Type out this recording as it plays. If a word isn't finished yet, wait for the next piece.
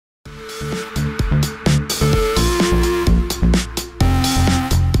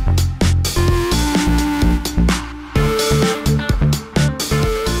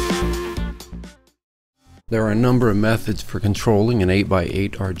There are a number of methods for controlling an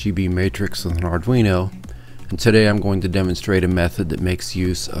 8x8 RGB matrix with an Arduino, and today I'm going to demonstrate a method that makes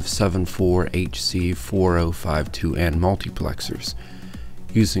use of 74HC4052N multiplexers.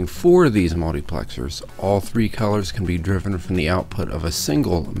 Using 4 of these multiplexers, all 3 colors can be driven from the output of a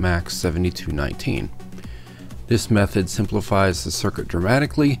single MAX7219. This method simplifies the circuit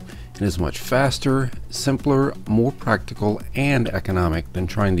dramatically and is much faster, simpler, more practical, and economic than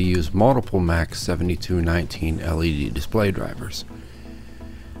trying to use multiple MAX7219 LED display drivers.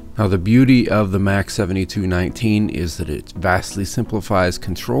 Now, the beauty of the MAX7219 is that it vastly simplifies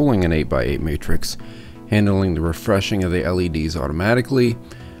controlling an 8x8 matrix, handling the refreshing of the LEDs automatically,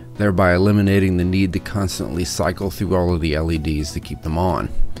 thereby eliminating the need to constantly cycle through all of the LEDs to keep them on.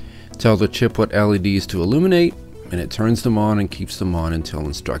 Tell the chip what LEDs to illuminate, and it turns them on and keeps them on until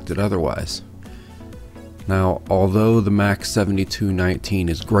instructed otherwise. Now, although the MAX7219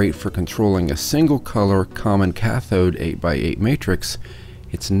 is great for controlling a single color common cathode 8x8 matrix,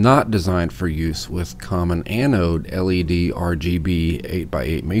 it's not designed for use with common anode LED RGB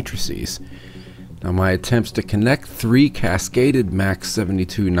 8x8 matrices. Now, my attempts to connect 3 cascaded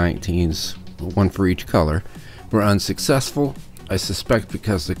MAX7219s, one for each color, were unsuccessful. I suspect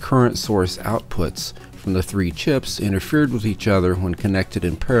because the current source outputs from the 3 chips interfered with each other when connected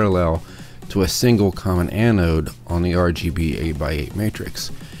in parallel to a single common anode on the RGB 8x8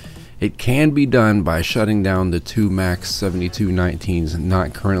 matrix. It can be done by shutting down the 2 MAX7219s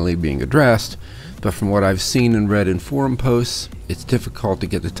not currently being addressed, but from what I've seen and read in forum posts, it's difficult to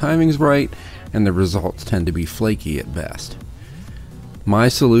get the timings right and the results tend to be flaky at best. My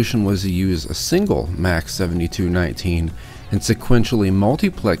solution was to use a single MAX7219 and sequentially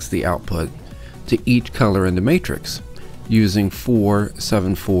multiplex the output to each color in the matrix using 4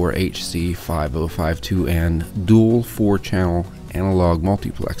 74HC5052N dual 4-channel analog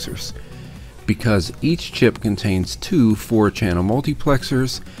multiplexers. Because each chip contains 2 4-channel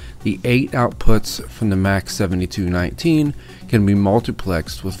multiplexers, the 8 outputs from the MAX7219 can be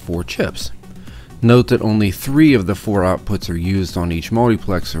multiplexed with 4 chips. Note that only 3 of the 4 outputs are used on each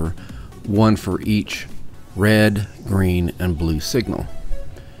multiplexer, one for each red, green, and blue signal.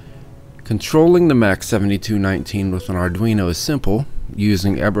 Controlling the MAX7219 with an Arduino is simple,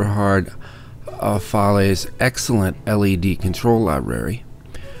 using Eberhard Afale's excellent LED control library.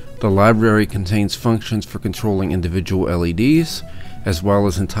 The library contains functions for controlling individual LEDs, as well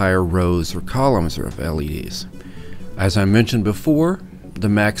as entire rows or columns of LEDs. As I mentioned before, the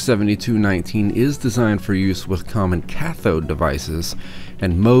MAX7219 is designed for use with common cathode devices,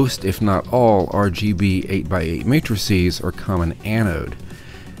 and most, if not all, RGB 8x8 matrices are common anode.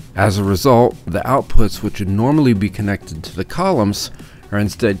 As a result, the outputs which would normally be connected to the columns are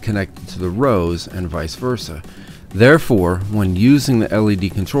instead connected to the rows and vice versa. Therefore, when using the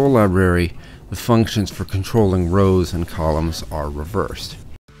LED control library, the functions for controlling rows and columns are reversed.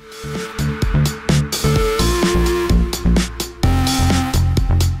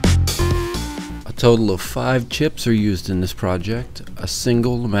 A total of 5 chips are used in this project: a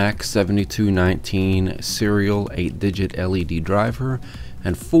single MAX7219 serial 8-digit LED driver,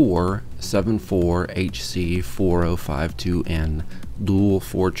 and 4 74HC4052N dual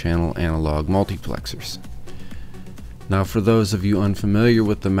 4-channel analog multiplexers. Now, for those of you unfamiliar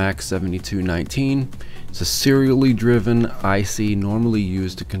with the MAX7219, it's a serially driven IC normally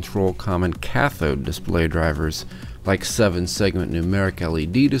used to control common cathode display drivers like 7-segment numeric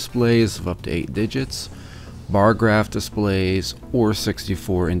LED displays of up to 8 digits, bar graph displays, or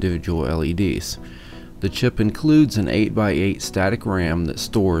 64 individual LEDs. The chip includes an 8x8 static RAM that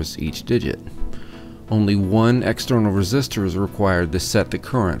stores each digit. Only 1 external resistor is required to set the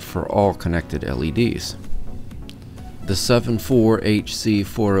current for all connected LEDs. The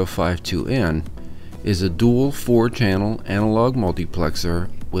 74HC4052N is a dual 4-channel analog multiplexer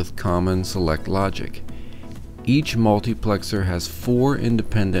with common select logic. Each multiplexer has 4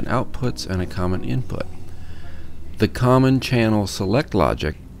 independent outputs and a common input. The common channel select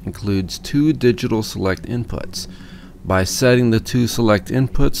logic includes 2 digital select inputs. By setting the 2 select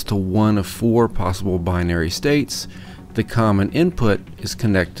inputs to one of 4 possible binary states, the common input is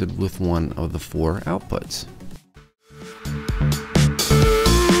connected with one of the 4 outputs.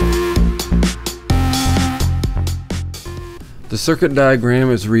 The circuit diagram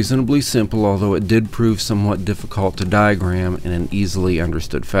is reasonably simple, although it did prove somewhat difficult to diagram in an easily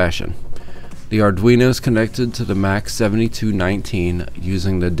understood fashion. The Arduino is connected to the MAX7219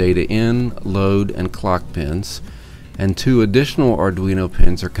 using the data in, load, and clock pins, and 2 additional Arduino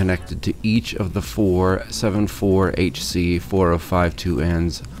pins are connected to each of the 4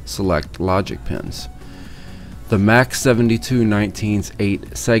 74HC4052N's select logic pins. The MAX7219's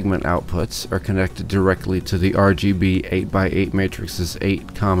 8 segment outputs are connected directly to the RGB 8x8 matrix's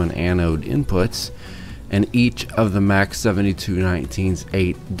 8 common anode inputs, and each of the MAX7219's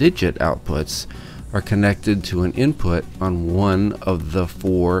 8 digit outputs are connected to an input on one of the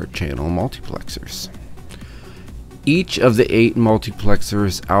 4 channel multiplexers. Each of the 8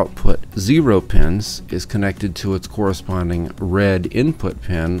 multiplexers' output 0 pins is connected to its corresponding red input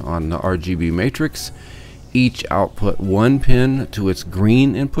pin on the RGB matrix, each output 1 pin to its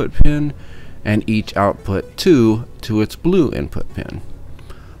green input pin, and each output 2 to its blue input pin.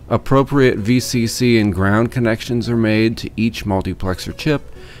 Appropriate VCC and ground connections are made to each multiplexer chip,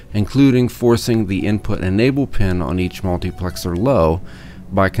 including forcing the input enable pin on each multiplexer low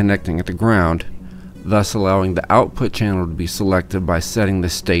by connecting it to ground, thus allowing the output channel to be selected by setting the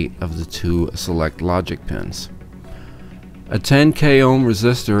state of the 2 select logic pins. A 10K ohm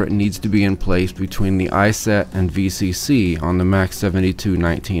resistor needs to be in place between the ISET and VCC on the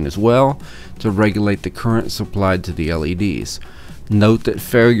MAX7219 as well to regulate the current supplied to the LEDs. Note that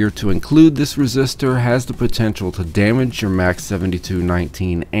failure to include this resistor has the potential to damage your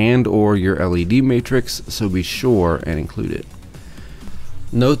MAX7219 and or your LED matrix, so be sure and include it.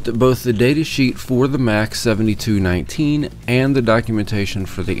 Note that both the datasheet for the MAX7219 and the documentation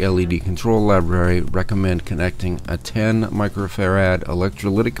for the LED control library recommend connecting a 10 microfarad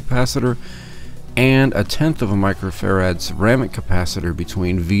electrolytic capacitor and a 1/10 of a microfarad ceramic capacitor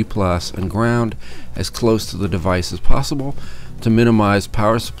between V+ and ground as close to the device as possible to minimize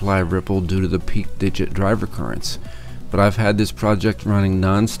power supply ripple due to the peak digit driver currents. But I've had this project running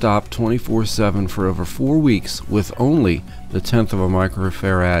non-stop 24/7 for over 4 weeks with only the 1/10 of a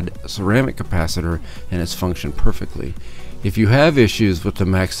microfarad ceramic capacitor, and it's functioned perfectly. If you have issues with the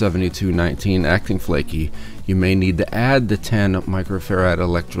MAX7219 acting flaky, you may need to add the 10 microfarad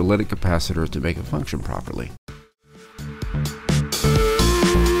electrolytic capacitor to make it function properly.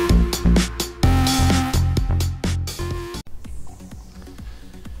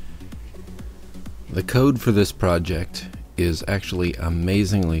 The code for this project is actually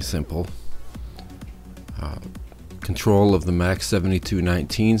amazingly simple. Control of the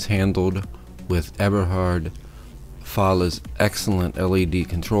MAX7219 is handled with Eberhard Fahle's excellent LED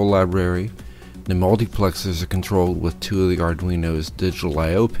control library. The multiplexers are controlled with 2 of the Arduino's digital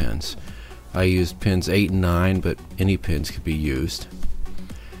I/O pins. I used pins 8 and 9, but any pins could be used.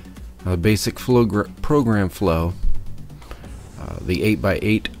 Basic program flow. The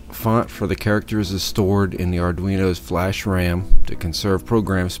 8x8 font for the characters is stored in the Arduino's flash RAM to conserve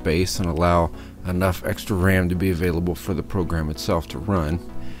program space and allow enough extra RAM to be available for the program itself to run.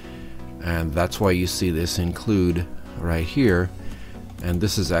 And that's why you see this include right here. And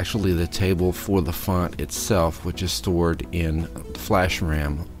this is actually the table for the font itself, which is stored in flash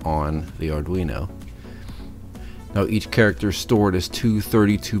RAM on the Arduino. Now each character is stored as 2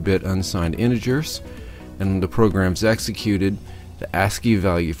 32-bit unsigned integers, and when the program is executed, the ASCII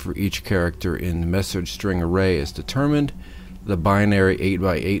value for each character in the message string array is determined, the binary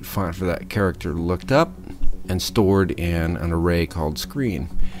 8x8 font for that character looked up, and stored in an array called screen.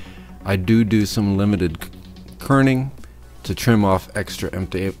 I do some limited kerning to trim off extra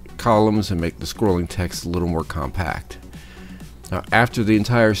empty columns and make the scrolling text a little more compact. Now after the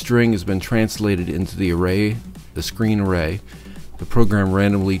entire string has been translated into the array, the screen array, the program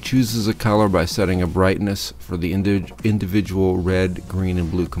randomly chooses a color by setting a brightness for the individual red, green, and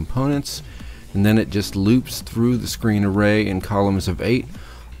blue components, and then it just loops through the screen array in columns of 8,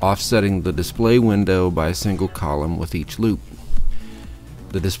 offsetting the display window by a single column with each loop.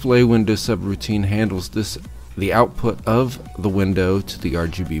 The display window subroutine handles the output of the window to the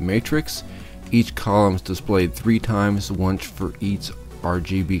RGB matrix. Each column is displayed 3 times, once for each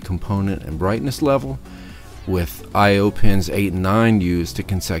RGB component and brightness level, with I/O pins 8 and 9 used to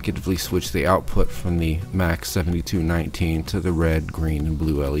consecutively switch the output from the MAX7219 to the red, green, and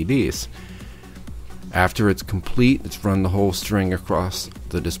blue LEDs. After it's complete, it's run the whole string across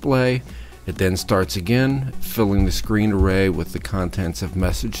the display. It then starts again, filling the screen array with the contents of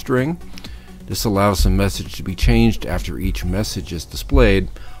message string. This allows the message to be changed after each message is displayed,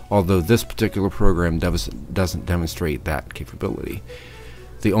 although this particular program doesn't demonstrate that capability.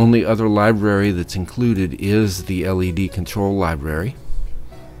 The only other library that's included is the LED control library.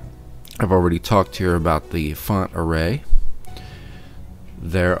 I've already talked here about the font array.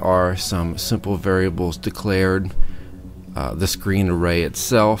 There are some simple variables declared, the screen array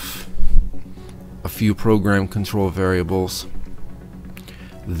itself, a few program control variables.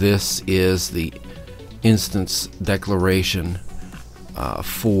 This is the instance declaration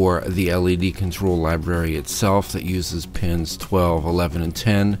for the LED control library itself that uses pins 12, 11, and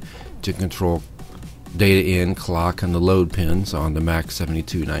 10 to control data in, clock, and the load pins on the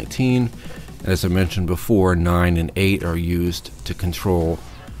MAX7219. And as I mentioned before, 9 and 8 are used to control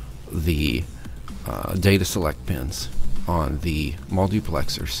the data select pins on the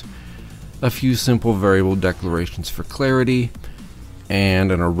multiplexers. A few simple variable declarations for clarity,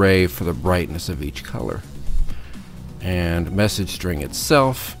 and an array for the brightness of each color. And message string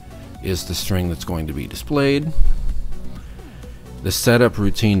itself is the string that's going to be displayed. The setup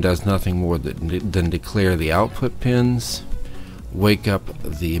routine does nothing more than declare the output pins, wake up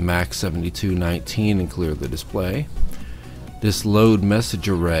the MAX7219 and clear the display. This load message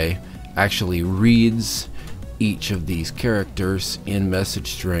array actually reads each of these characters in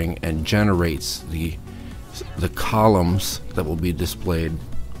message string and generates the columns that will be displayed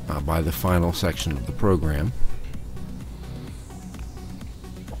by the final section of the program.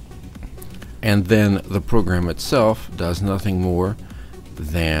 And then the program itself does nothing more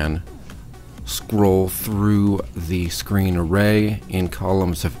than scroll through the screen array in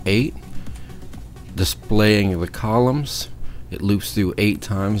columns of 8, displaying the columns. It loops through 8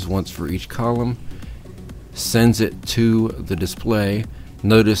 times, once for each column, sends it to the display.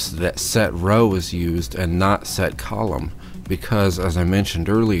 Notice that set row is used and not set column, because as I mentioned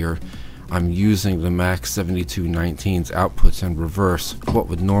earlier, I'm using the MAX7219's outputs in reverse. What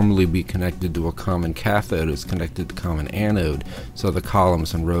would normally be connected to a common cathode is connected to common anode, so the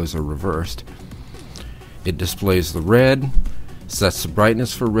columns and rows are reversed. It displays the red, sets the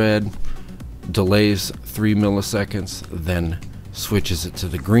brightness for red, delays 3 milliseconds, then switches it to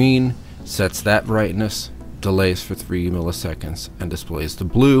the green, sets that brightness, delays for 3 milliseconds, and displays the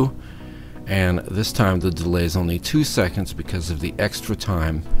blue. And this time the delay is only 2 seconds because of the extra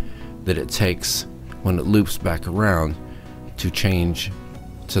time that it takes when it loops back around to change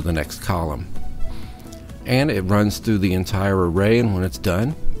to the next column. And it runs through the entire array, and when it's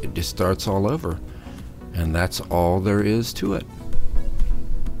done, it just starts all over. And that's all there is to it.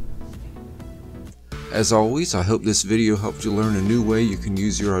 As always, I hope this video helped you learn a new way you can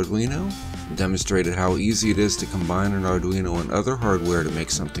use your Arduino, and demonstrated how easy it is to combine an Arduino and other hardware to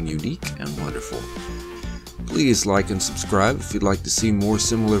make something unique and wonderful. Please like and subscribe if you'd like to see more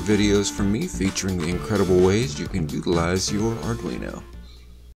similar videos from me featuring the incredible ways you can utilize your Arduino.